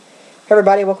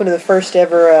everybody, welcome to the first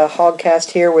ever Hog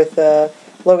Cast here with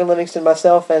Logan Livingston,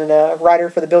 myself, and writer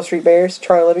for the Bill Street Bears,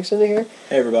 Charlie Livingston here.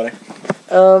 Hey everybody.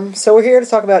 So we're here to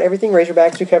talk about everything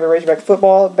Razorbacks. We cover Razorback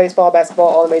football, baseball, basketball,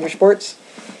 all the major sports.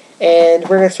 And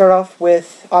we're going to start off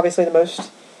with, obviously, the most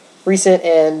recent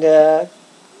and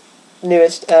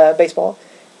newest baseball.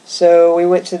 So we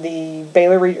went to the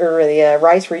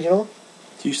Rice Regional.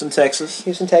 Houston, Texas.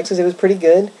 It was pretty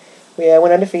good. We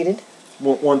went undefeated.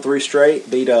 Won 3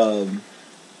 straight. Beat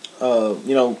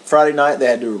Friday night they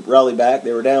had to rally back.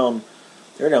 They were down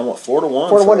what,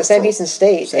 4-1? 4-1 to Sam Houston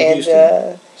State.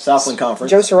 Southland Conference.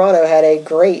 Joe Serrano had a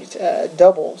great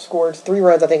double, scored 3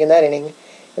 runs I think in that inning,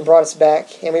 and brought us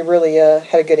back. And we really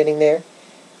had a good inning there.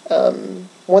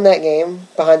 Won that game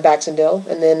behind Baxendale,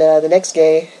 and then the next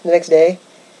day,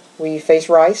 we faced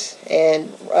Rice, and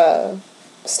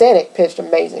Stanek pitched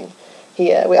amazing.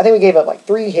 I think we gave up like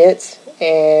 3 hits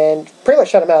and pretty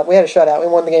much shut him out. We had a shutout. We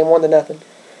won the game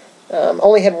 1-0.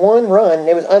 Only had 1 run.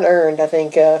 It was unearned. I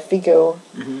think Fico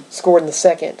scored in the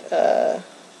second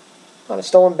on a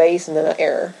stolen base and then an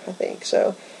error, I think.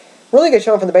 So really good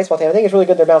showing from the baseball team. I think it's really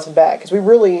good they're bouncing back because we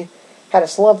really had a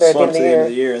slump there at the end of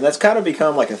the year. And that's kind of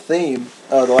become like a theme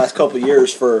the last couple of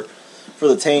years for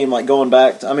the team, like going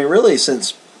back to, really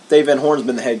since Dave Van Horn's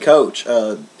been the head coach,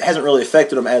 hasn't really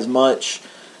affected them as much.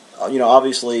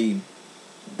 Obviously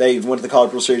they went to the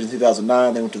College World Series in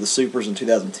 2009. They went to the Supers in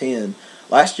 2010.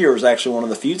 Last year was actually one of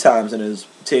the few times in his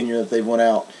tenure that they went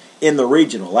out in the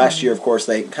regional. Last year, of course,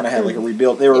 they kind of had like a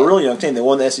rebuild. They were a really young team. They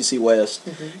won the SEC West.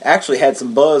 Actually had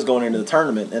some buzz going into the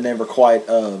tournament and never quite...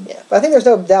 But I think there's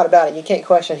no doubt about it. You can't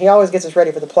question. He always gets us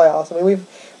ready for the playoffs.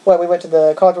 We went to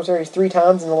the College World Series 3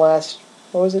 times in the last...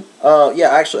 What was it?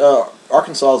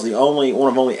 Arkansas is one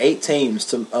of only 8 teams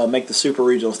to make the Super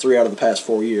Regionals 3 out of the past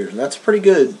 4 years, and that's a pretty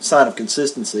good sign of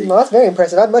consistency. Well, that's very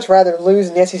impressive. I'd much rather lose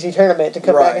in the SEC tournament to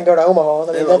come back and go to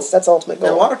Omaha. That's the ultimate goal.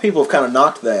 And a lot of people have kind of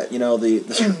knocked that,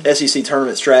 the SEC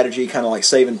tournament strategy, kind of like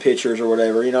saving pitchers or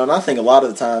whatever, and I think a lot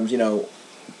of the times,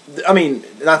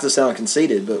 not to sound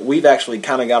conceited, but we've actually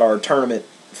kind of got our tournament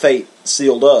fate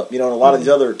sealed up, and a lot of these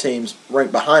other teams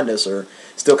ranked behind us are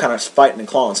still kind of fighting and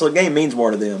clawing. So the game means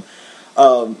more to them.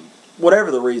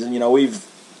 Whatever the reason, we've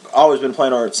always been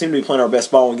seem to be playing our best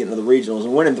ball when getting to the regionals,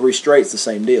 and winning 3 straight is the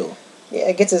same deal. Yeah,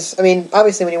 it gets us.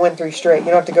 Obviously, when you win 3 straight, you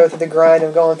don't have to go through the grind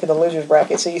of going through the losers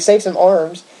bracket. So you save some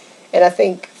arms, and I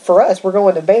think for us, we're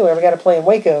going to Baylor. We got to play in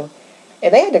Waco,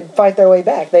 and they had to fight their way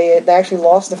back. They actually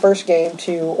lost the first game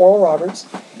to Oral Roberts.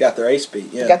 Got their ace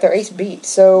beat. Yeah, got their ace beat.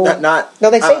 So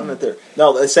they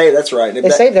say that's right. They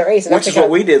saved their ace, which is what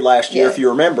we did last year, if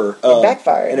you remember. It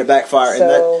backfired. And it backfired.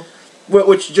 So,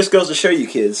 which just goes to show you,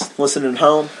 kids listening at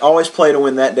home, always play to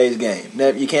win that day's game.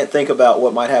 You can't think about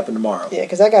what might happen tomorrow. Yeah,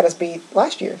 because that got us beat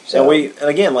last year. So. And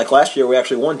again, like last year, we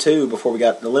actually won 2 before we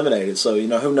got eliminated. So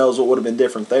who knows what would have been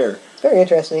different there. It's very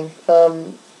interesting.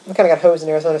 We kind of got hosed in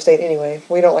Arizona State anyway.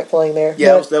 We don't like playing there.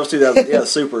 Yeah, that was 2000. Yeah, the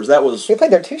Supers. That was. We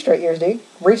played there 2 straight years, dude.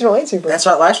 Regional and Super. That's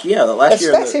right. Last year.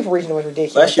 That Super Regional was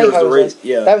ridiculous. Last year was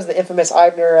That was the infamous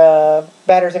Eibner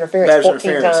batter's interference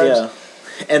 14 times. Yeah,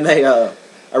 and they.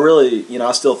 I really,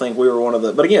 I still think we were one of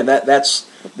the. But again,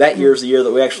 that year's the year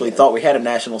that we actually thought we had a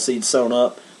national seed sewn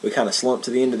up. We kind of slumped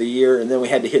to the end of the year, and then we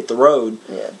had to hit the road.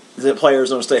 Yeah. To play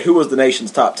Arizona State, who was the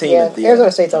nation's top team at the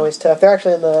Arizona State's always tough. They're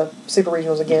actually in the Super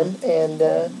Regionals again, and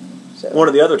so. One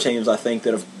of the other teams, I think,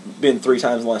 that have been 3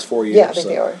 times in the last 4 years. Yeah, I think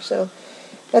they are. So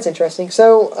that's interesting.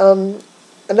 So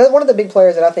one of the big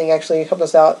players that I think actually helped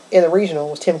us out in the regional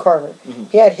was Tim Carver.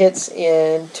 He had hits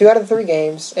in 2 out of the 3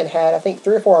 games and had, I think,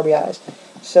 3 or 4 RBIs.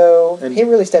 So he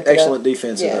really stepped it up. Excellent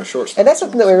defense in our shortstop. And that's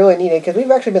something that we really needed because we've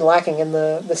actually been lacking in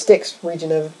the sticks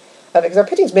region of it because our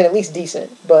pitching's been at least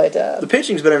decent. But the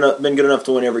pitching's been good enough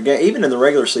to win every game, even in the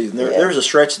regular season. There was a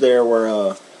stretch there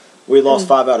where we lost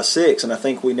 5 out of 6, and I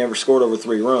think we never scored over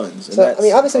 3 runs. And so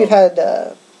obviously we've had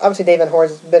obviously Dave Van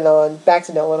Horn's been on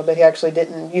Baxendale a little bit. He actually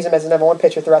didn't use him as the number 1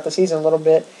 pitcher throughout the season a little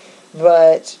bit,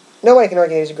 but. Nobody can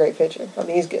argue that he's a great pitcher.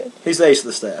 He's good. He's the ace of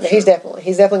the staff. Yeah, he's definitely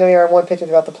going to be our 1 pitcher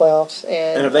throughout the playoffs.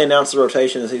 And have they announced the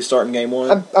rotation as he's starting game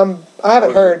 1? I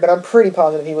haven't heard, but I'm pretty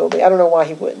positive he will be. I don't know why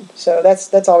he wouldn't. So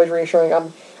that's always reassuring.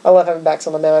 I love having backs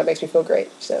on the mound. It makes me feel great.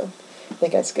 So I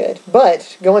think that's good.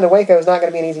 But going to Waco is not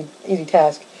going to be an easy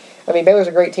task. Baylor's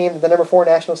a great team, the number 4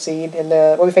 national seed, and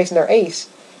we'll be facing their ace,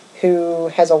 who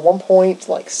has a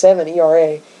 1.7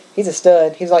 ERA. He's a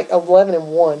stud. He's like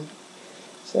 11-1.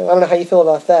 So I don't know how you feel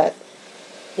about that.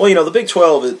 Well, the Big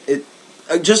 12, it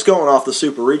just going off the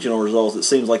Super Regional results, it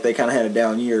seems like they kind of had a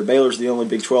down year. Baylor's the only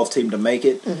Big 12 team to make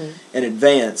it and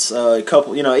advance. A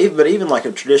couple, but even like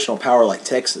a traditional power like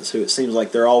Texas, who it seems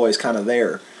like they're always kind of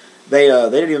there. they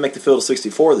didn't even make the field of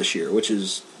 64 this year, which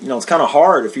is, it's kind of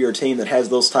hard if you're a team that has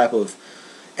those type of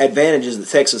advantages that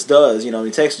Texas does.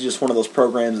 Texas is just one of those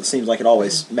programs that seems like it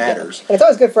always matters. Yeah. And it's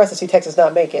always good for us to see Texas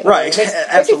not make it. Right, It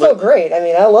makes me feel great.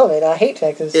 I love it. I hate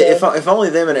Texas. So. If only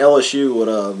them and LSU would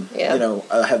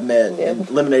have met and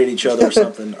eliminated each other or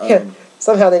something.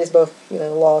 Somehow they just both,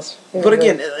 lost. But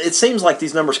again, it seems like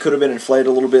these numbers could have been inflated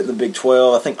a little bit in the Big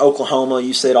 12. I think Oklahoma,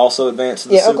 you said, also advanced to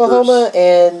the Supers. Oklahoma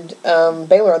and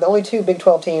Baylor are the only two Big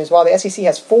 12 teams, while the SEC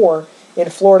has 4 in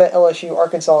Florida, LSU,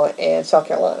 Arkansas, and South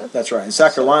Carolina. That's right. And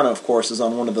South Carolina, of course, is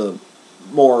on one of the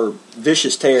more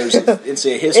vicious tears of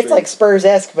NCAA history. It's like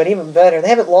Spurs-esque, but even better. They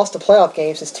haven't lost a playoff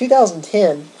game since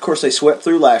 2010. Of course, they swept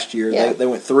through last year. Yeah. They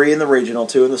went 3 in the regional,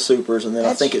 2 in the Supers, and then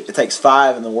I think it takes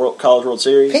 5 in the College World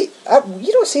Series.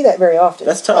 You don't see that very often.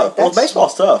 That's tough.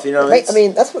 Baseball's tough.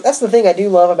 That's the thing I do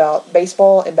love about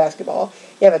baseball and basketball.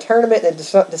 You have a tournament that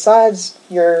decides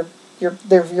your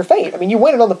fate. You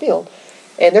win it on the field.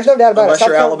 And there's no doubt about Unless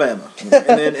you're Alabama. And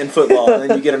then in football, and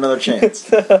then you get another chance.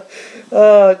 Dude,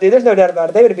 there's no doubt about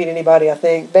it. They would have beat anybody, I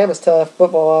think. Bama's tough,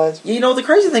 football-wise. The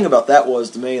crazy thing about that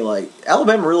was, to me,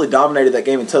 Alabama really dominated that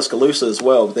game in Tuscaloosa as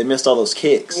well, but they missed all those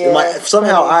kicks. Yeah, and,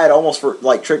 somehow I had almost,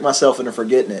 tricked myself into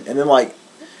forgetting it. And then,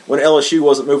 when LSU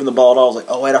wasn't moving the ball at all, I was like,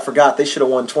 oh, wait, I forgot. They should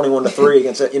have won 21-3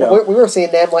 against it. We were seeing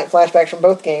flashbacks from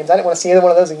both games. I didn't want to see either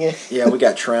one of those again. Yeah, we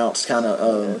got trounced, kind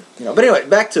of, But anyway,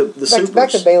 back to the Supers.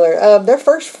 Back to Baylor. Their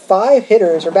first 5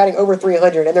 hitters are batting over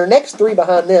 300, and their next 3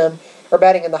 behind them are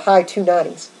batting in the high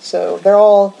 290s. So they're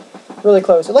all really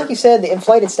close. And like you said, the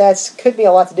inflated stats could be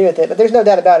a lot to do with it, but there's no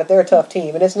doubt about it. They're a tough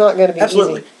team, and it's not going to be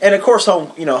Absolutely. easy. And of course,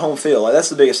 home field. That's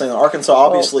the biggest thing. Arkansas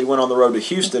obviously went on the road to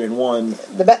Houston and won.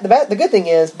 The good thing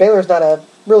is Baylor's not a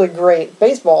really great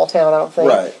baseball town, I don't think.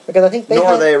 Right. Because I think Nor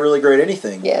are they a really great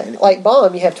anything. Yeah. Like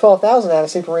Baum, you have 12,000 out of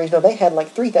Super Regional. They had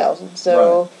 3,000.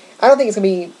 So I don't think it's going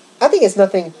to be. I think it's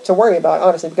nothing to worry about,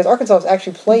 honestly, because Arkansas has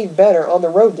actually played better on the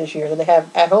road this year than they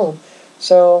have at home.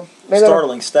 So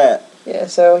startling stat. Yeah,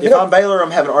 so if I'm Baylor, I'm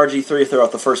having RG3 throw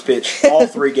out the first pitch all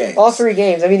 3 games. All 3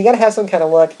 games. You got to have some kind of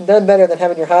luck. None better than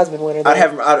having your Heisman winner. I'd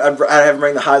have him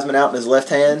bring the Heisman out in his left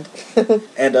hand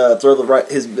and throw the right.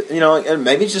 And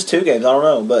maybe it's just 2 games. I don't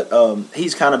know, but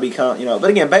he's kind of become. But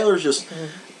again, Baylor's just.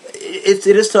 It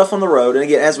is tough on the road, and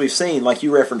again, as we've seen, like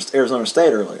you referenced Arizona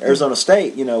State earlier. Arizona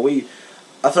State,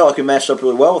 I felt like we matched up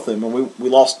really well with them, and we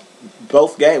lost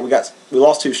both games. We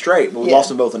lost 2 straight, but we lost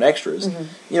them both in extras.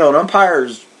 Mm-hmm. An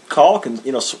umpire's call can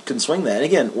swing that. And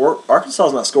again, Arkansas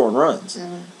is not scoring runs.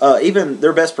 Mm-hmm. Even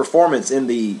their best performance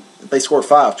they scored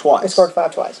 5 twice. They scored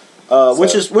 5 twice,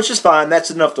 which is fine.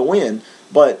 That's enough to win.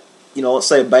 But let's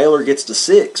say Baylor gets to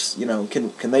 6.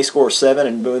 Can they score 7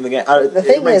 and boom the game? The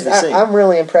thing is, I'm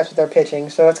really impressed with their pitching.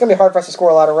 So it's going to be hard for us to score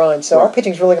a lot of runs. So our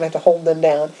pitching's really going to have to hold them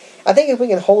down. I think if we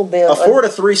can hold them... A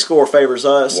 4-3 score favors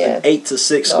us, and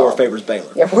 8-6 score favors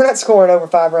Baylor. Yeah, if we're not scoring over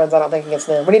 5 runs, I don't think, against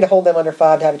them. We need to hold them under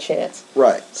 5 to have a chance.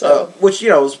 Right. So, which, is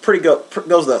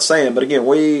goes without saying. But again,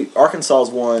 Arkansas's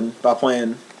won by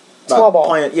playing... Small ball.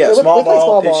 Small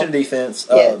ball, pitch and defense.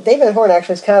 David Horn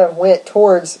actually has kind of went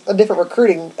towards a different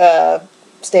recruiting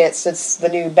stance since the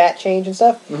new bat change and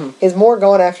stuff. Mm-hmm. He's more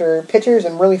going after pitchers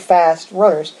and really fast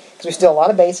runners. Because we steal a lot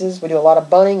of bases, we do a lot of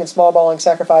bunting and small balling,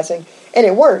 sacrificing, and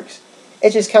it works.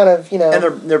 It's just kind of,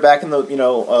 And they're back in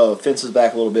the, fences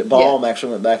back a little bit. Baum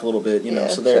actually went back a little bit,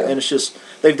 so they're, and it's just,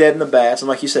 they've deadened the bats. And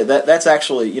like you said, that's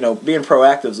actually, being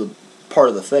proactive is a part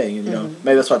of the thing. And,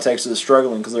 maybe that's why Texas is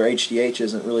struggling, because their HDH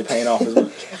isn't really paying off as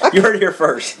much. You heard it here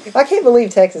first. I can't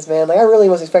believe Texas, man. I really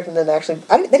was expecting them to actually...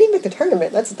 they didn't make the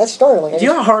tournament. That's startling. Do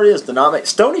you know how hard it is to not make...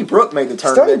 Stony Brook made the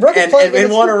tournament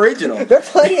and won a regional. They're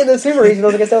playing in the Super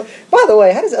Regionals against them. By the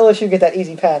way, how does LSU get that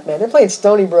easy path, man? They're playing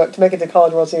Stony Brook to make it to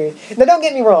College World Series. Now, don't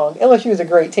get me wrong. LSU is a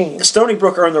great team. Stony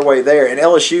Brook earned their way there, and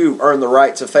LSU earned the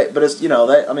right to... But it's,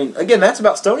 again, that's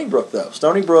about Stony Brook, though.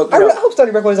 Stony Brook... I hope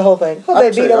Stony Brook wins the whole thing. I hope they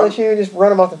beat LSU and just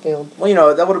run them off the field.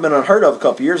 Well, that would have been unheard of a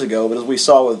couple years ago, but as we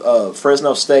saw with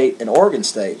Fresno State and Oregon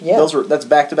State, that's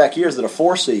back-to-back years that a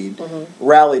 4 seed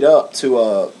rallied up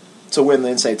to win the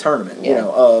NCAA tournament.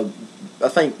 Yeah. I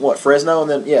think Fresno and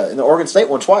then and the Oregon State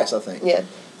won twice. I think. Yeah,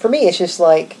 for me, it's just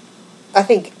I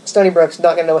think Stony Brook's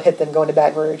not going to know what hit them going to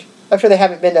Baton Rouge. I'm sure they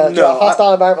haven't been to a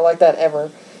hostile environment like that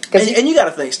ever. And you got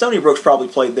to think, Stony Brook's probably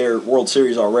played their World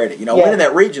Series already. Winning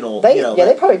that regional. They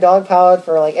probably dogpiled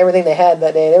for everything they had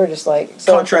that day. They were just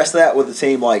contrast that with a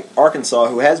team like Arkansas,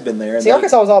 who has been there. See,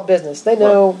 Arkansas was all business. They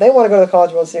know they want to go to the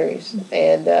College World Series,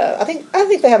 and I think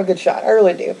they have a good shot. I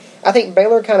really do. I think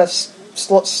Baylor kind of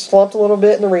slumped a little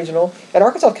bit in the regional, and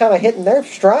Arkansas kind of hitting their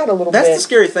stride a little bit. That's the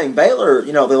scary thing. Baylor,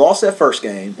 they lost that first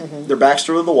game. Mm-hmm. Their backs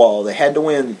through the wall. They had to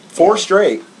win 4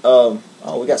 straight.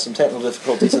 Oh, we got some technical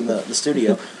difficulties in the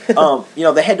studio.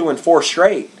 They had to win 4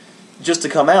 straight just to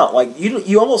come out. Like,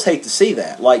 you almost hate to see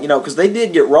that. Like, because they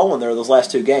did get rolling there those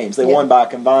last 2 games. They won by a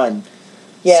combined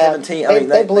 17.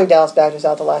 They blew Dallas Baptist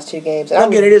out the last 2 games.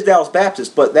 Again, it is Dallas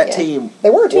Baptist, but that team they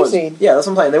were a 2 seed. Yeah, that's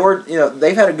what I'm saying. They were.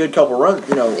 They've had a good couple runs.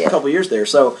 A couple years there.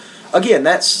 So again,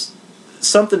 that's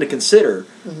something to consider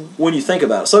when you think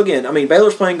about it. So again,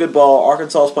 Baylor's playing good ball.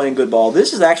 Arkansas's playing good ball.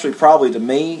 This is actually probably, to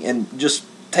me, and just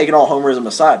taking all homerism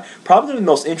aside, probably the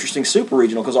most interesting super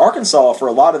regional, because Arkansas for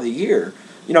a lot of the year,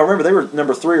 remember they were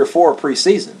number 3 or 4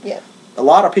 preseason. Yeah. A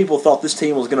lot of people thought this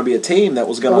team was going to be a team that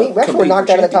was going to compete. We were knocked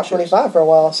out of the top 25 for a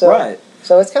while. So, right.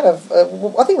 So it's kind of,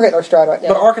 I think we're hitting our stride right now.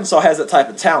 But Arkansas has that type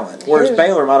of talent, whereas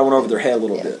Baylor might have went over their head a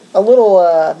little bit. A little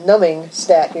numbing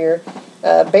stat here.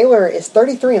 Baylor is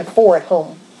 33-4 at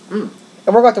home. And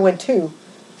we're about to win 2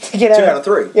 to get out. 2 out of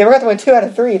 3. Yeah, we're about to win 2 out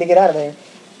of 3 to get out of there.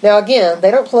 Now, again,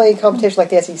 they don't play competition like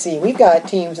the SEC. We've got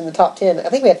teams in the top 10. I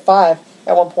think we had 5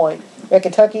 at one point. We had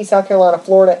Kentucky, South Carolina,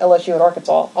 Florida, LSU, and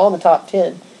Arkansas, all in the top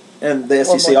 10. And the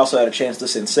SEC also had a chance to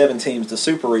send 7 teams to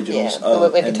super regionals.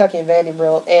 And Kentucky and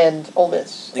Vanderbilt and Ole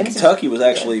Miss. And Kentucky was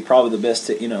actually probably the best.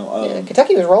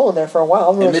 Kentucky was rolling there for a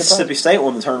while. And Mississippi State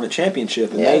won the tournament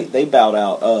championship, and they bowed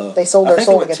out. They sold their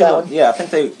soul to get that one. Yeah, I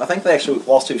think they actually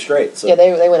lost 2 straight. So. Yeah,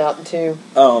 they went out in 2.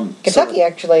 Kentucky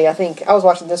actually, I think I was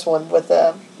watching this one with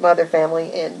my other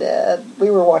family, and we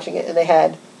were watching it, and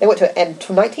they went to a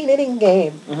 19-inning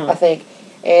game, I think.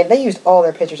 And they used all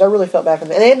their pitchers. I really felt bad for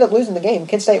them. And they ended up losing the game.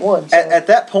 Kent State won. So. At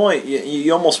that point,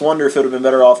 you almost wonder if it would have been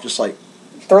better off just like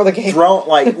throw the game.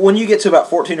 When you get to about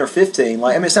 14 or 15,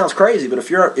 it sounds crazy, but if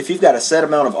you've got a set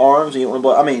amount of arms and you want to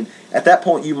blow, at that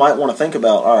point you might want to think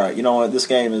about, all right, you know what, this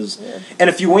game is, and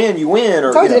if you win, you win. Or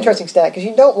it's always an interesting stat because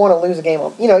you don't want to lose a game.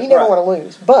 You never want to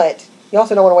lose, but you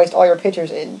also don't want to waste all your pitchers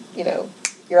and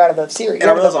you're out of the series.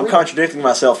 And I realize I'm contradicting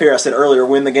myself here. I said earlier,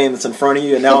 win the game that's in front of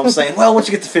you, and now I'm saying, well, once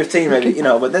you get to 15, maybe,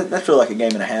 but that's really like a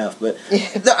game and a half. But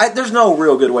there's no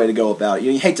real good way to go about it.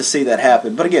 You hate to see that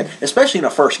happen. But again, especially in a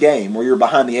first game where you're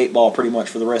behind the 8 ball pretty much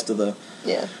for the rest of the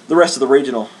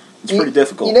regional. It's pretty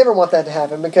difficult. You never want that to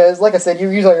happen because, like I said, you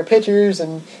use all your pitchers,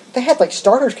 and they had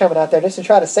starters coming out there just to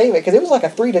try to save it because it was like a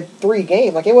 3-3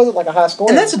 game. It wasn't like a high score.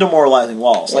 And that's a demoralizing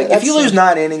loss. If you lose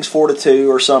 9 innings, 4-2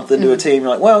 or something to a team, you're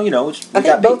like, well,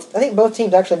 I think both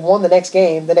teams actually won the next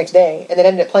game the next day, and then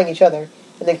ended up playing each other,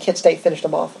 and then Kent State finished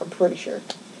them off. I'm pretty sure.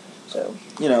 So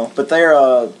but they're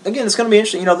again, it's going to be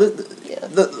interesting.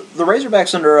 The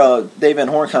Razorbacks under Dave Van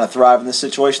Horn kind of thrive in this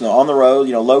situation. Though on the road,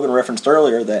 Logan referenced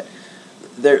earlier that.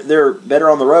 They're better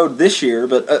on the road this year,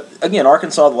 but again,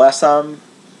 Arkansas the last time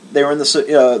they were in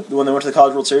when they went to the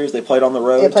College World Series, they played on the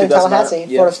road. They played in Tallahassee,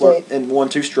 Florida State, and won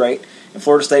 2 straight. And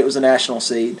Florida State was a national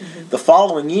seed. The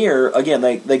following year, again,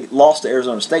 they lost to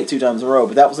Arizona State 2 times in a row,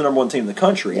 but that was the number 1 team in the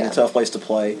country and a tough place to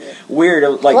play. Weird, a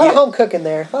lot of home cooking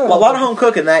there. A lot of home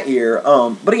cooking that year.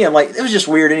 But again, it was just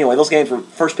weird anyway. Those games were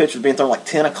first pitch was being thrown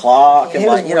 10 o'clock, and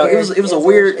it was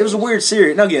a weird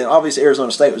series. Now again, obviously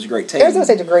Arizona State was a great team. Arizona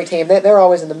State's a great team. They're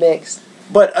always in the mix.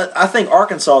 But I think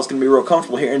Arkansas is going to be real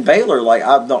comfortable here. And Baylor,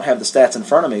 I don't have the stats in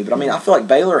front of me, but I feel like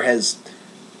Baylor has.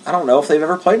 I don't know if they've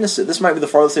ever played in this. This might be the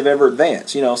farthest they've ever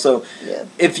advanced. So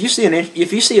if you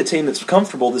see a team that's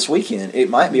comfortable this weekend,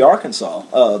 it might be Arkansas,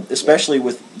 especially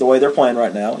with the way they're playing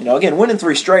right now. Again, winning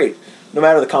 3 straight, no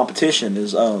matter the competition,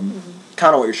 is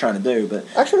kind of what you're trying to do. But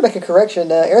actually, to make a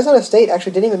correction, Arizona State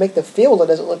actually didn't even make the field. It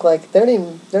doesn't look like they're not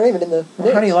even in the.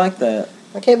 Well, how do you like that?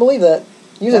 I can't believe that.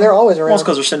 Usually they're always around. Well, it's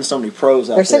because they're sending so many pros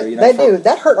out there. They do.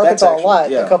 That hurt Arkansas a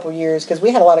lot a couple of years because we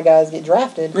had a lot of guys get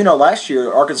drafted. Last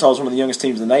year Arkansas was one of the youngest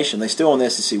teams in the nation. They still won the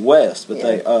SEC West, but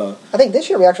they. I think this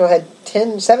year we actually had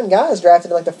 7 guys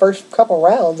drafted in the first couple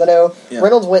rounds. I know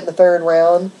Reynolds went in the 3rd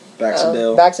round.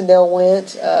 Baxendale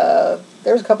went.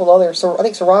 There was a couple others. So I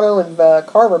think Serrano and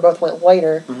Carver both went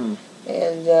later. Mm-hmm.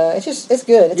 And it's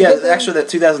good. Actually, that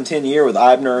 2010 year with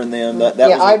Eibner and them. That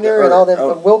was Eibner and all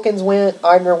them. Wilkins went.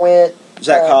 Eibner went.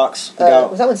 Zach Cox.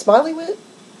 Was that when Smiley went?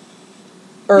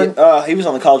 He was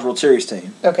on the College World Series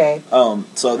team. Okay.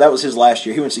 So that was his last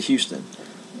year. He went to Houston.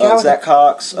 Zach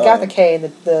Cox. Got the K,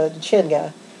 the chin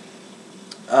guy.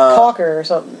 Calker or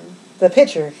something. The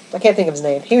pitcher. I can't think of his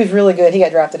name. He was really good. He got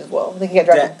drafted as well. I think he got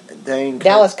drafted.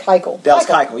 Dallas Keuchel. Dallas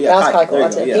Keuchel, yeah. Dallas Keuchel,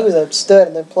 that's it. Yeah. He was a stud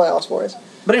in the playoffs for us.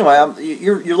 But anyway,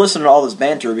 you're listening to all this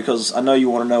banter because I know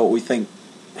you want to know what we think.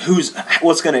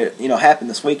 What's going to happen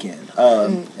this weekend?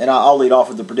 And I'll lead off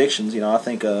with the predictions. I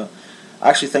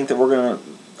actually think that we're going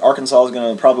Arkansas is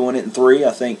going to probably win it in 3.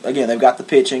 I think, again, they've got the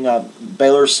pitching.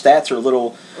 Baylor's stats are a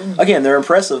little, again, they're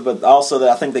impressive, but also that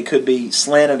I think they could be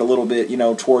slanted a little bit,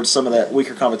 towards some of that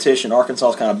weaker competition.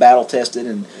 Arkansas is kind of battle-tested.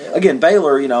 And, again,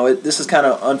 Baylor, this is kind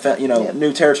of,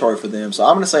 new territory for them. So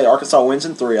I'm going to say Arkansas wins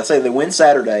in 3. I say they win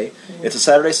Saturday. It's a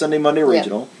Saturday, Sunday, Monday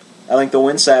regional. I think they'll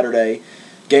win Saturday.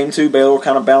 Game 2, Baylor will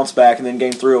kind of bounce back, and then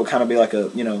Game 3 will kind of be like a,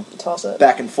 toss-up.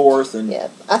 Back and forth. And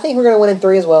I think we're going to win in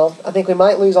 3 as well. I think we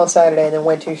might lose on Saturday and then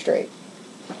win 2 straight.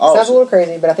 Oh, Sounds a little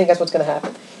crazy, but I think that's what's going to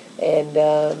happen. And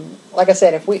like I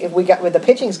said, if we got the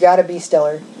pitching's got to be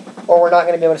stellar, or we're not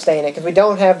going to be able to stay in it because we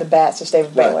don't have the bats to stay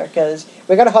with Baylor because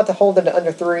we got to have to hold them to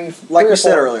under 3. Like we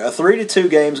said earlier, a 3-2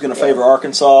 game is going to favor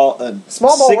Arkansas.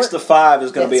 Small ball 6-5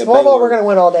 is going to be a small Baylor. ball. We're going to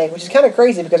win all day, which is kind of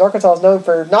crazy because Arkansas is known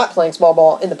for not playing small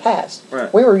ball in the past.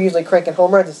 Right. We were usually cranking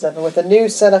home runs and stuff, and with the new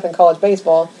setup in college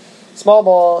baseball, small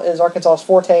ball is Arkansas's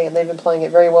forte, and they've been playing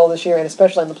it very well this year, and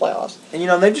especially in the playoffs.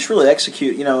 And they just really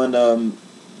execute. And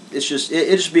it's just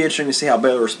it just be interesting to see how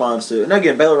Baylor responds to it. And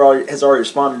again, Baylor has already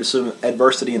responded to some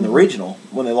adversity in the regional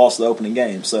when they lost the opening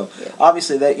game. So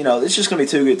obviously that it's just going to be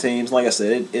 2 good teams. Like I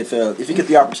said, if you get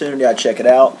the opportunity, I'd check it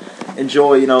out.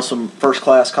 Enjoy some first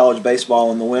class college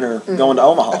baseball in the winter going to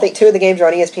Omaha. I think 2 of the games are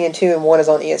on ESPN2 and 1 is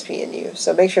on ESPNU.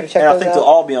 So make sure to check those out. And I think they'll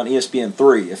all be on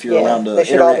ESPN3 if you're around the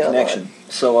internet connection.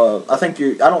 So I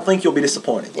don't think you'll be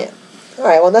disappointed. Yeah. All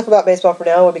right, well, enough about baseball for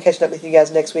now. We'll be catching up with you guys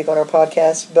next week on our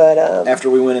podcast. But after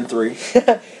we win in 3.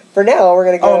 For now, we're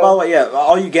going to go... Oh, by the way,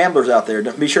 all you gamblers out there,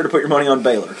 be sure to put your money on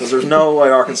Baylor because there's no way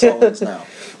Arkansas wins now.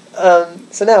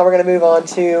 So now we're going to move on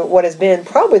to what has been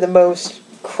probably the most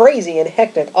crazy and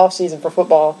hectic offseason for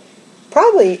football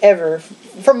probably ever,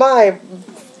 from my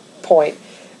point,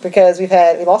 because we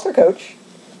lost our coach.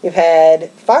 We've had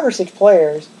 5 or 6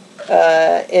 players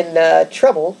in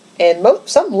trouble, and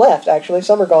some left, actually.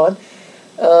 Some are gone.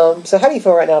 So how do you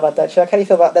feel right now about that, Chuck? How do you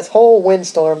feel about this whole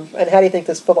windstorm, and how do you think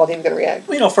this football team is going to react?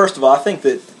 Well, first of all, I think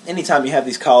that anytime you have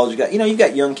these college guys, you've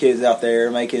got young kids out there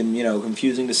making,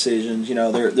 confusing decisions.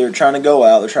 They're trying to go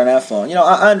out, they're trying to have fun.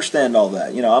 I understand all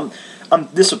that. I'm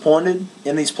disappointed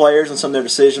in these players and some of their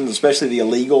decisions, especially the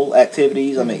illegal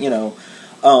activities. I mean,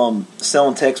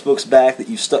 selling textbooks back that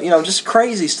you just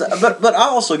crazy stuff. But I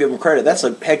also give them credit. That's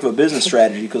a heck of a business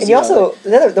strategy. Because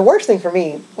the worst thing for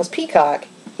me was Peacock.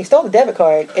 He stole the debit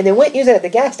card and then went use it at the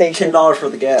gas station. $10 for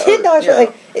the gas. $10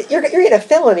 for you're getting a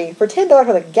felony for $10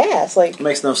 for the gas. Like, it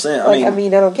makes no sense. I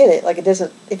don't get it. Like, it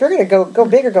doesn't. If you're going to go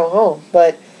big or go home,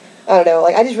 but I don't know.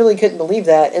 Like, I just really couldn't believe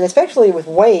that, and especially with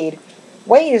Wade.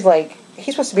 Wade is like,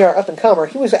 he's supposed to be our up and comer.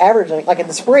 He was averaging like in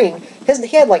the spring. He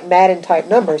had like Madden type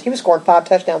numbers. He was scoring 5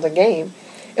 touchdowns a game,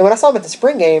 and when I saw him at the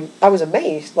spring game, I was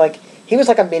amazed. Like, he was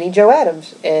like a mini Joe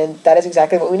Adams, and that is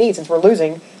exactly what we need since we're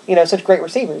losing, such great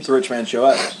receivers. It's a rich man's Joe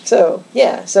Adams. So,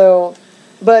 yeah.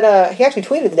 But he actually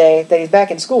tweeted today that he's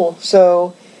back in school,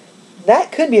 so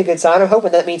that could be a good sign. I'm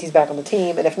hoping that means he's back on the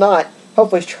team, and if not,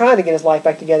 hopefully he's trying to get his life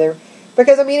back together.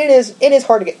 Because, it is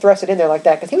hard to get thrusted in there like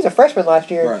that, because he was a freshman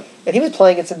last year, right, and he was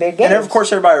playing in some big games. And, of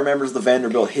course, everybody remembers the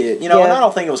Vanderbilt hit, and I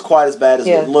don't think it was quite as bad as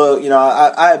it looked.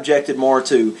 I objected more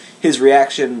to his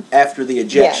reaction after the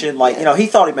ejection. He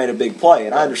thought he made a big play,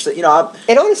 and I understand,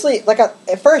 And honestly,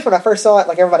 at first, when I first saw it,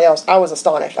 like everybody else, I was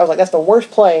astonished. I was like, that's the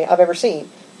worst play I've ever seen.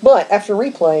 But after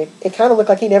replay, it kind of looked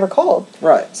like he never called.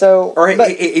 Right. So,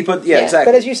 he put exactly.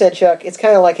 But as you said, Chuck, it's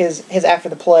kind of like his after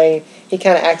the play. He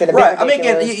kind of acted a bit ridiculous.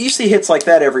 Again, you see hits like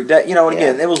that every day. And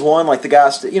again, it was one like the guy.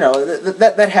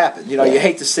 That happened. You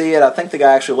hate to see it. I think the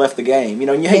guy actually left the game.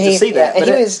 And you hate to see that. And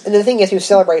and the thing is, he was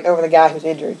celebrating over the guy who's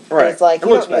injured. Right. And it's like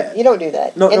you don't do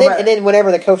that. No, and then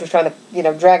whenever the coach was trying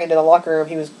to drag into the locker room,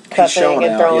 he was cussing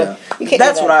and throwing. Yeah. You can't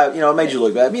That's do that. what it made you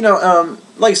look bad.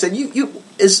 Like I said, you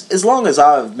as long as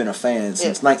I've been a fan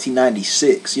since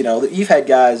 1996, you've had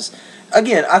guys.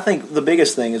 Again, I think the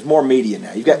biggest thing is more media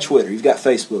now. You've got Twitter, you've got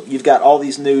Facebook, you've got all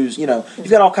these news. You've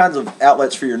got all kinds of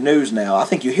outlets for your news now. I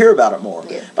think you hear about it more.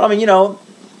 Yeah. But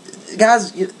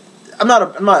guys, I'm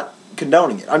not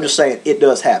condoning it. I'm just saying it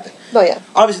does happen. No, yeah.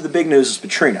 Obviously, the big news is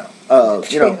Petrino.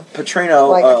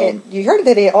 Petrino. You heard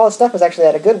that all his stuff was actually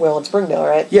at a Goodwill in Springdale,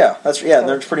 right? Yeah,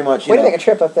 there's pretty much. Way to make a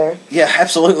trip up there. Yeah,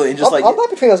 absolutely. And I'll buy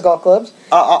Petrino's golf clubs.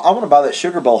 I want to buy that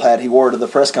Sugar Bowl hat he wore to the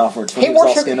press conference. When he was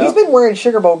all skinned up. He's been wearing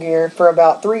Sugar Bowl gear for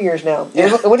about 3 years now. Yeah.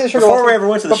 Before we ever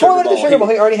went to the Sugar Bowl,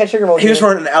 he already had Sugar Bowl gear. He was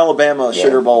wearing an Alabama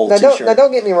Sugar Bowl t-shirt. Now,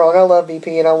 don't get me wrong. I love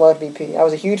BP, and I love BP. I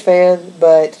was a huge fan,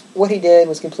 but what he did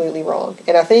was completely wrong.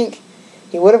 And I think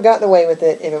he would have gotten away with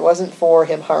it if it wasn't for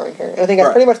him hiring her. And I think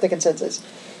that's pretty much the consensus.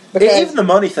 Because even the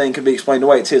money thing could be explained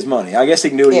away. It's his money. I guess he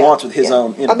can do what he wants with his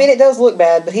own. It does look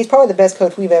bad, but he's probably the best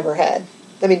coach we've ever had.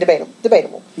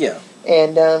 debatable. Yeah.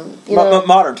 And, you know...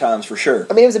 Modern times, for sure.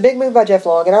 I mean, it was a big move by Jeff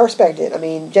Long, and I respect it. I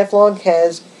mean, Jeff Long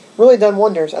has really done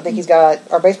wonders. I think he's got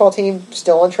our baseball team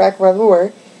still on track where we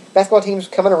were. Basketball team's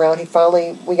coming around.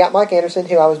 We got Mike Anderson,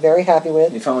 who I was very happy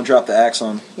with. He finally dropped the axe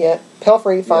on. Yeah.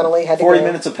 Pelfrey finally had to 40 go.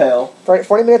 40 minutes of Pell.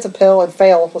 40 minutes of Pell and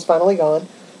Fail was finally gone.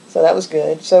 So that was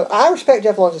good. So I respect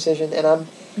Jeff Long's decision, and I'm...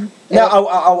 Now,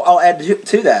 I'll add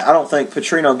to that. I don't think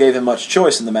Petrino gave him much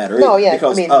choice in the matter. No, yeah.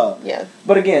 Because, yeah.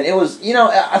 But again, it was,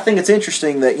 I think it's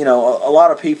interesting that, a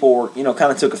lot of people were, kind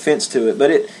of took offense to it,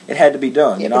 but it had to be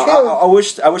done. Yeah, I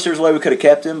wish there was a way we could have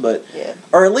kept him, but, yeah.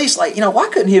 Or at least, why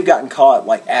couldn't he have gotten caught,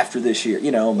 after this year,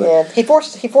 But, yeah, he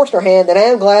forced our hand, and I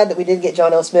am glad that we did get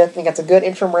John L. Smith. I think that's a good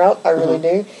interim route. I really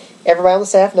do. Everybody on the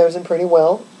staff knows him pretty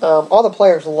well. All the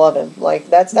players love him.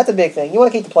 That's a big thing. You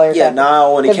want to keep the players happy.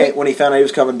 Niall, when he found out he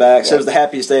was coming back, said it was the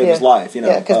happiest day of his life.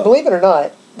 Yeah, because believe it or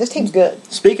not, this team's good.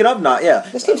 Speaking of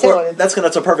this team's talented.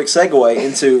 That's a perfect segue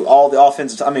into all the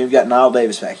offensive. I mean, we've got Niall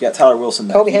Davis back. You got Tyler Wilson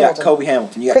back. You got Kobe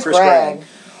Hamilton. You got Chris Gregg.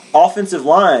 Offensive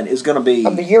line is going to be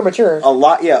the year matures. A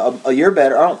lot, a year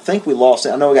better. I don't think we lost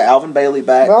it. I know we got Alvin Bailey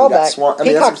back. We're all we got back. Swan.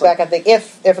 Peacock's back, I think,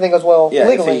 if everything goes well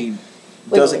legally. If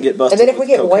he doesn't get busted. And then if we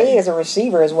get cocaine. Wade as a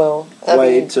receiver as well.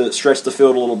 Wade to stretch the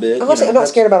field a little bit. Honestly, I'm not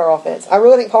scared about our offense. I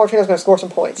really think Paul Trino's going to score some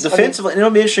points. Defensively, it'll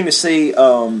be interesting to see,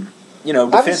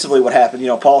 defensively what happened.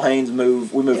 Paul Haynes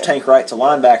we moved Tank Wright to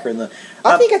linebacker.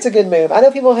 I think that's a good move. I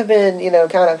know people have been,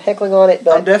 kind of heckling on it,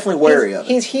 but I'm definitely wary of it.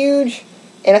 He's huge,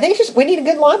 and I think it's just we need a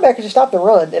good linebacker to stop the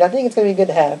run, and I think it's going to be good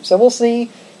to have. So we'll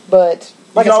see, but...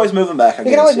 You can always move him back, I guess.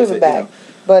 You can always move him back.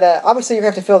 But obviously, you're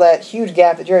going to have to fill that huge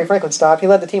gap that Jerry Franklin stopped. He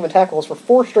led the team in tackles for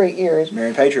 4 straight years.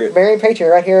 Marion Patriot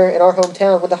right here in our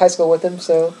hometown. Went to high school with him,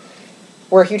 so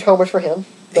we're huge homers for him.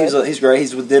 He's great.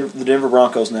 He's with the Denver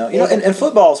Broncos now. And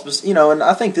football, and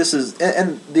I think this is...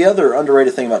 And the other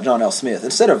underrated thing about John L. Smith,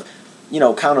 instead of,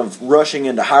 kind of rushing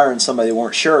into hiring somebody they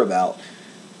weren't sure about,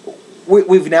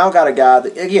 we've now got a guy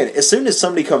that, again, as soon as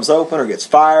somebody comes open or gets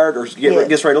fired or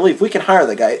gets ready to leave, we can hire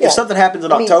that guy. If something happens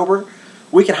in October...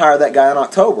 we can hire that guy in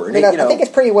October. And I think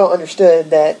it's pretty well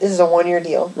understood that this is a 1-year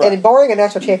deal. Right. And barring a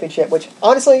national championship, which,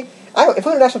 honestly, if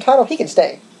we win a national title, he can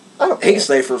stay. I don't care. He can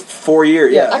stay for 4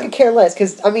 years, I could care less,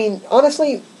 because,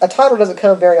 honestly, a title doesn't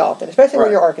come very often, especially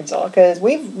when you're Arkansas, because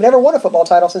we've never won a football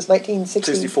title since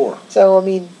 1964. So,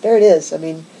 there it is.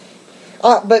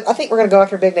 But I think we're going to go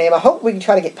after a big name. I hope we can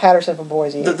try to get Patterson from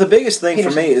Boise. The biggest thing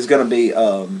for me is going to be,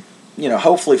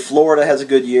 hopefully Florida has a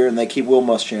good year and they keep Will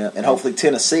Muschamp, and hopefully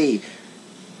Tennessee,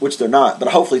 which they're not, but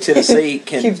hopefully Tennessee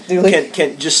can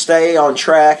just stay on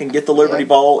track and get the Liberty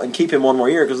Bowl and keep him one more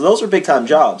year, because those are big time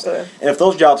jobs. And if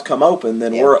those jobs come open,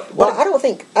 then we're. Well,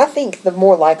 I think the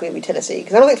more likely would be Tennessee,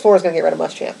 because I don't think Florida's going to get rid of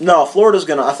Muschamp. No, Florida's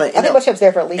going to. I think Muschamp's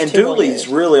there for at least 2 more years. And Dooley's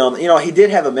really on. He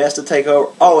did have a mess to take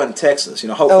over. Oh, in Texas,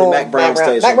 hopefully Mac Brown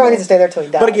stays. Mac Brown needs to stay there till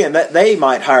he dies. But again, they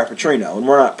might hire Petrino, and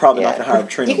we're probably not going to hire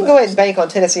Petrino. You can go ahead and bank on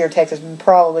Tennessee or Texas,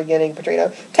 probably getting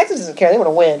Petrino. Texas doesn't care; they want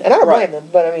to win, and I don't blame them.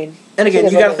 But and again,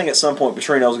 you got to think at some point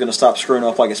Petrino's going to stop screwing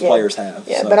up like his players have.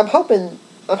 Yeah, but I'm hoping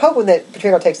that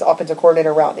Petrino takes the offensive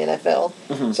coordinator route in the NFL.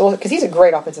 Mm-hmm. So, because he's a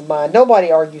great offensive mind,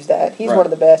 nobody argues that. He's one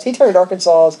of the best. He turned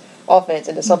Arkansas's offense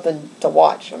into something to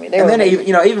watch. Even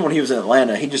when he was in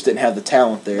Atlanta, he just didn't have the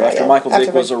talent there. After Michael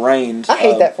Vick was arraigned, I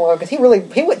hate that for him, because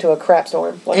he went to a crap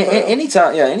storm.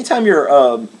 Anytime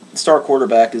you're star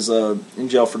quarterback is in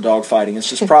jail for dogfighting,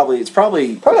 it's probably a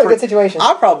good situation.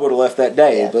 I probably would have left that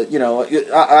day, but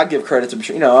I give credit to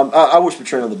Petrino. I wish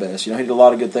Petrino the best. He did a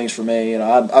lot of good things for me.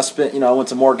 I spent I went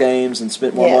to more games and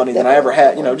spent more money than I ever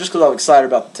had. Just because I was excited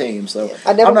about the team. So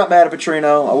I'm not mad at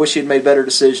Petrino. I wish he'd made better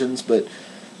decisions, but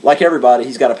like everybody,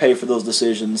 he's got to pay for those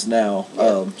decisions now.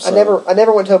 Yeah. I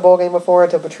never went to a bowl game before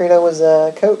until Petrino was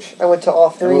a coach. I went to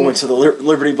all 3. We went to the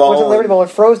Liberty Bowl.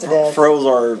 And froze to death.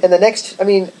 And the next,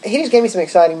 he just gave me some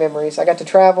exciting memories. I got to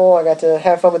travel. I got to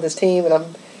have fun with this team, and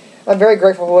I'm very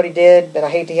grateful for what he did. And I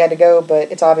hate he had to go,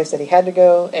 but it's obvious that he had to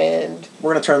go. And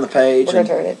we're going to turn the page. We're going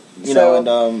to turn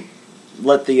it.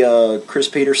 Let the Chris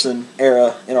Peterson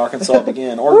era in Arkansas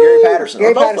begin, or Gary Patterson,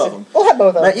 or both of them. We'll have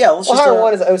both of them. Let's just hire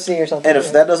one as OC or something. And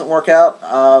if that doesn't work out,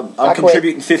 I'm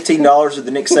contributing $15 to the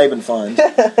Nick Saban fund.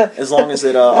 As long as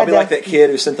I'll be like that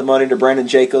kid who sent the money to Brandon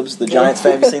Jacobs, the Giants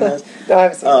fan. Have you seen this? No, I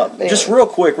haven't seen that. Anyway. Just real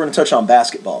quick, we're going to touch on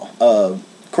basketball.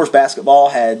 Of course, basketball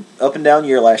had up and down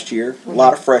year last year. A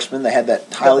lot of freshmen. They had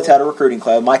that highly touted recruiting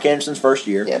class. Mike Anderson's first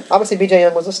year. Yeah, obviously B.J.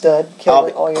 Young was a stud.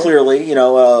 All year. Clearly,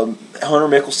 Hunter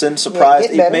Mickelson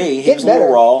surprised me. He was a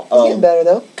little raw. He's getting better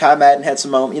though. Kai Madden had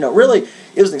some moment. Really,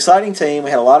 it was an exciting team.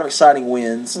 We had a lot of exciting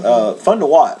wins. Fun to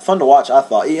watch. I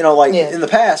thought. In the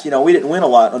past, we didn't win a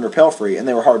lot under Pelfrey, and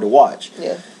they were hard to watch.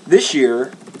 Yeah. This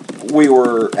year, we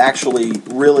were actually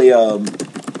really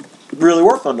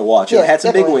were fun to watch. It had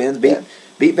some big wins.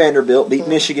 Beat Vanderbilt, beat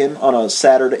Michigan on a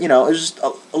Saturday. It was just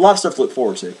a lot of stuff to look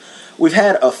forward to. We've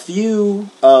had a few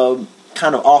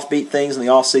kind of offbeat things in the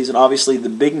offseason. Obviously, the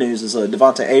big news is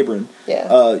Devontae Abram,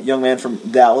 young man from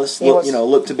Dallas,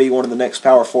 looked to be one of the next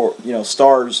Power Four,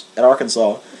 stars at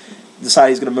Arkansas. Decided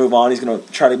he's going to move on. He's going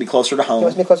to try to be closer to home. He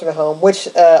wants to be closer to home, which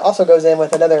also goes in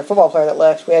with another football player that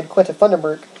left. We had Quentin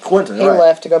Funderburk. He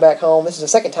left to go back home. This is the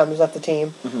second time he's left the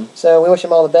team. Mm-hmm. So we wish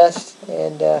him all the best.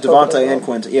 And Devontae and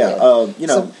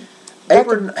Quentin,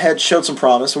 Abram had showed some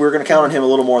promise. We were going to count on him a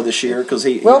little more this year because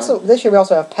this year we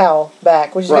also have Powell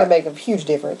back, which is going to make a huge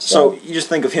difference. So you just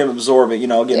think of him absorbing.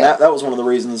 That was one of the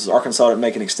reasons Arkansas didn't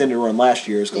make an extended run last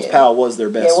year, is because Powell was their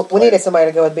best. Yeah, we needed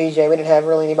somebody to go with BJ. We didn't have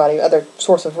really anybody other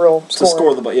source of real scoring. To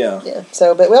score the Yeah.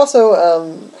 So, but we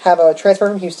also have a transfer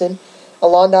from Houston,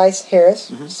 Alondice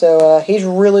Harris. Mm-hmm. So he's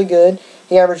really good.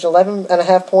 He averaged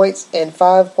 11.5 points and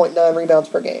 5.9 rebounds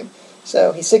per game.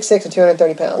 So he's 6'6" and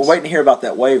 230 pounds. We're waiting to hear about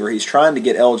that waiver. He's trying to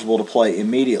get eligible to play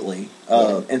immediately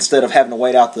instead of having to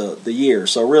wait out the year.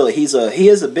 So really, he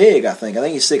is a big. I think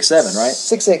he's 6'7", right?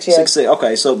 6'6", yeah. 6'6".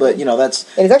 Okay, so but that's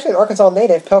and he's actually an Arkansas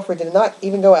native. Pelfrey did not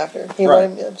even go after. He let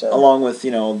him, along with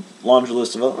laundry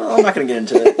list of. I'm not going to get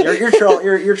into it.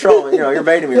 You're trolling. You're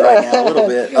baiting me right now a little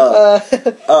bit.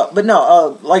 But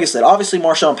no, like I said, obviously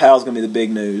Marshawn Powell's going to be the big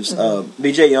news. Mm-hmm.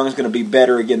 B.J. Young is going to be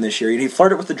better again this year. He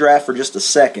flirted with the draft for just a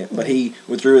second, but he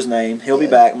withdrew his name. He'll be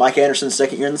back. Mike Anderson's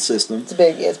second year in the system. It's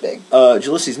big. Yeah, it's big.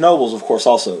 Ulysses Nobles, of course,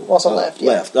 also left.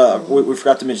 Yeah. Left. We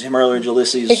forgot to mention him earlier.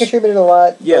 Ulysses. He contributed a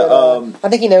lot. Yeah. But, I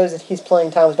think he knows that his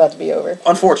playing time is about to be over.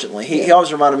 Unfortunately, he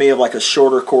always reminded me of like a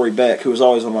shorter Corey Beck, who was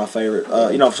always one of my favorite.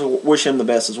 So wish him the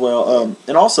best as well.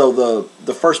 And also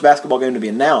the first basketball game to be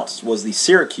announced was the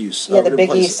Syracuse. The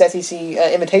Big East SEC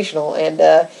Invitational, and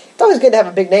it's always good to have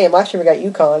a big name. Last year we got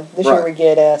UConn. This year we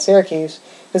get Syracuse,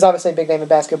 who's obviously a big name in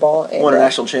basketball. And, won a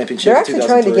national championship. They're actually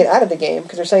trying to get out of the game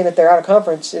because they're saying that their out of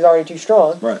conference is already too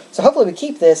strong. Right. So hopefully we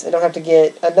keep this and don't have to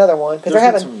get another one because they're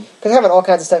having all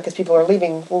kinds of stuff because people are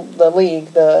leaving the league.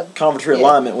 The conference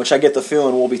realignment, which I get the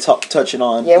feeling we'll be touching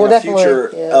on in a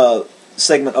future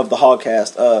segment of the Hog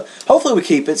Cast. Hopefully we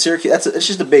keep it. Syracuse. It's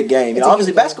just a big game.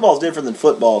 Obviously basketball is different than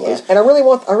football. Yeah. And I really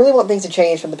want things to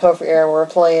change from the Pelfrey era where we're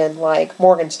playing like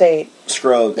Morgan State.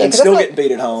 Scrubbed and still getting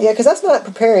beat at home. Yeah, because that's not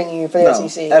preparing you for the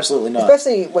SEC. Absolutely not.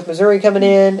 Especially with Missouri coming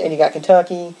in and you got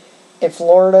Kentucky and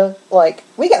Florida. Like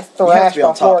we got thrashed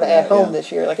by Florida at home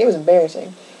this year. Like it was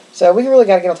embarrassing. So we really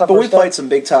got to get on top of our stuff. But we played some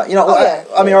big time.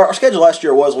 I mean, our schedule last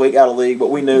year was a week out of league, but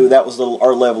we knew that was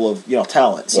our level of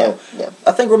talent. So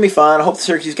I think we'll be fine. I hope the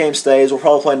Syracuse game stays. We'll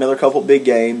probably play another couple big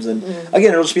games, and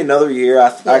again, it'll just be another year.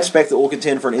 I expect that we'll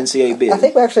contend for an NCAA bid. I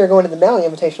think we actually are going to the Maui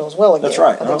Invitational as well again. That's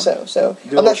right. I think so. So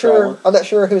I'm not sure. I'm not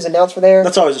sure who's announced for there.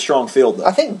 That's always a strong field, though.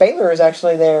 I think Baylor is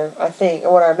actually there. I think,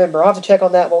 or what I remember. I'll have to check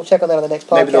on that. We'll check on that on the next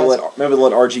podcast. Maybe they'll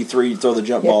let RG3 throw the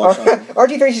jump ball. Or something.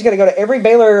 RG3 is going to go to every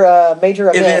Baylor major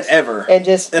event ever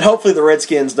and hopefully the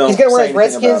Redskins don't. He's going to wear his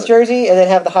Redskins jersey and then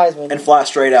have the Heisman and fly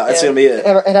straight out. That's going to be it.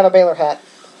 And have a Baylor hat.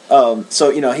 So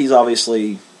he's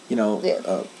obviously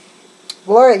Well,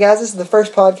 all right, guys. This is the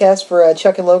first podcast for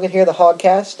Chuck and Logan here, the Hog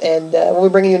Cast, and we'll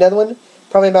be bringing you another one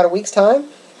probably in about a week's time.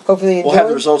 Hopefully, we'll have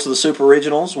the results of the Super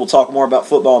Regionals. We'll talk more about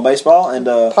football and baseball, and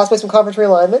possibly some conference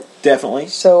realignment. Definitely.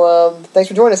 So, thanks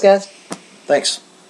for joining us, guys. Thanks.